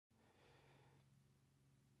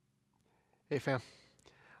Hey fam,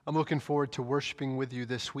 I'm looking forward to worshiping with you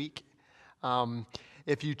this week.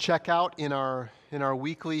 If you check out in our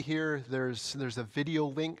weekly here, there's a video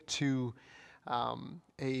link to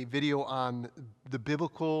a video on the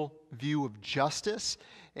biblical view of justice,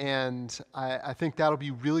 and I think that'll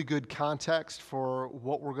be really good context for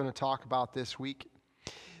what we're going to talk about this week.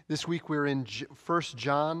 This week we're in 1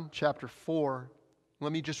 John chapter 4.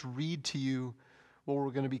 Let me just read to you what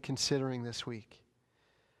we're going to be considering this week.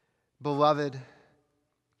 Beloved,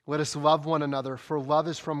 let us love one another, for love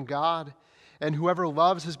is from God, and whoever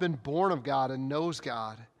loves has been born of God and knows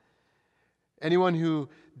God. Anyone who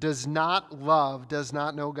does not love does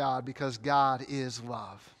not know God, because God is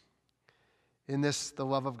love. In this, the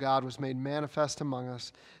love of God was made manifest among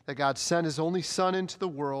us, that God sent His only Son into the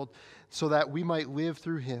world so that we might live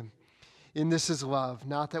through Him. In this is love,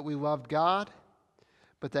 not that we loved God,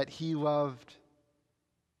 but that He loved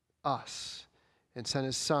us and sent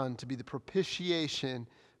His Son to be the propitiation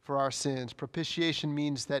for our sins. Propitiation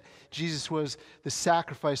means that Jesus was the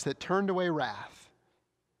sacrifice that turned away wrath.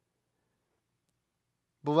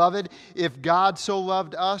 Beloved, if God so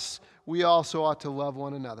loved us, we also ought to love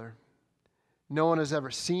one another. No one has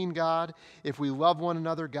ever seen God. If we love one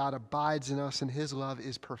another, God abides in us, and His love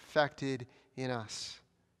is perfected in us.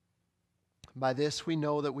 By this we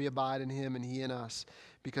know that we abide in Him and He in us,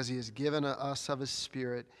 because He has given us of His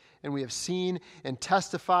Spirit. And we have seen and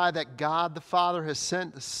testify that God the Father has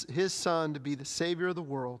sent His Son to be the Savior of the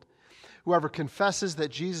world. Whoever confesses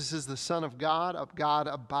that Jesus is the Son of God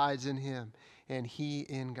abides in Him, and He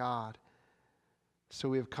in God. So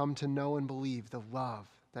we have come to know and believe the love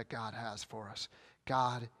that God has for us.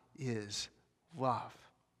 God is love.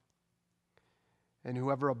 And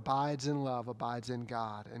whoever abides in love abides in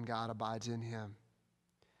God, and God abides in him.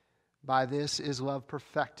 By this is love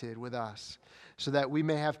perfected with us, so that we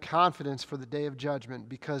may have confidence for the day of judgment,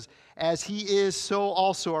 because as He is, so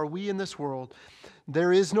also are we in this world.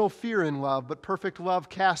 There is no fear in love, but perfect love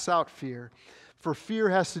casts out fear. For fear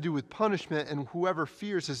has to do with punishment, and whoever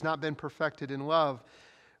fears has not been perfected in love.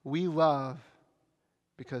 We love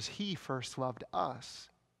because He first loved us.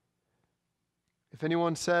 If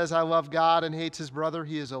anyone says, I love God, and hates his brother,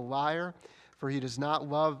 he is a liar. For he who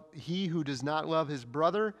does not love his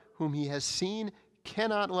brother whom he has seen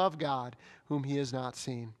cannot love God whom he has not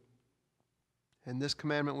seen. And this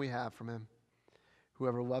commandment we have from Him: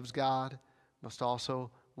 whoever loves God must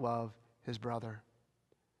also love his brother.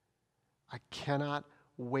 I cannot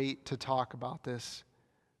wait to talk about this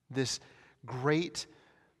great,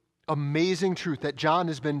 amazing truth that John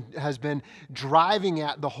has been driving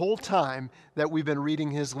at the whole time that we've been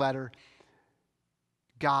reading his letter.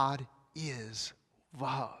 God is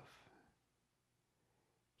love.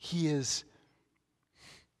 He is.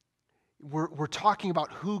 We're talking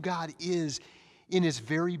about who God is in His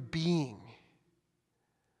very being.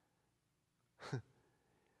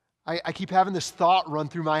 I keep having this thought run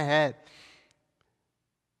through my head.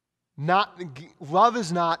 Love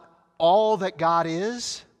is not all that God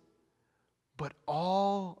is, but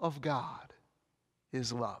all of God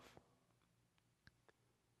is love.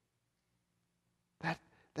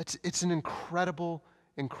 It's an incredible,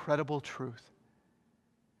 incredible truth.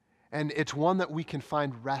 And it's one that we can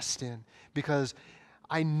find rest in, because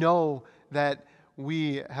I know that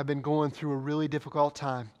we have been going through a really difficult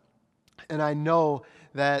time. And I know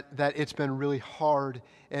that it's been really hard,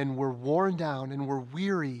 and we're worn down and we're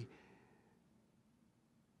weary.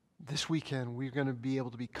 This weekend, we're going to be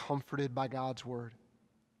able to be comforted by God's Word.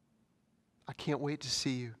 I can't wait to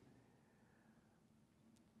see you.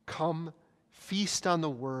 Come feast on the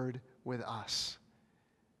Word with us.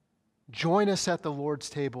 Join us at the Lord's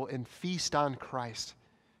table and feast on Christ.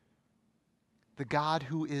 The God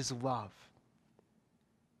who is love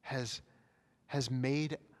has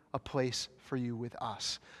made a place for you with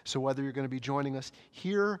us. So whether you're going to be joining us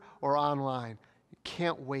here or online,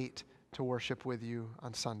 can't wait to worship with you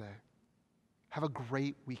on Sunday. Have a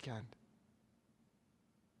great weekend.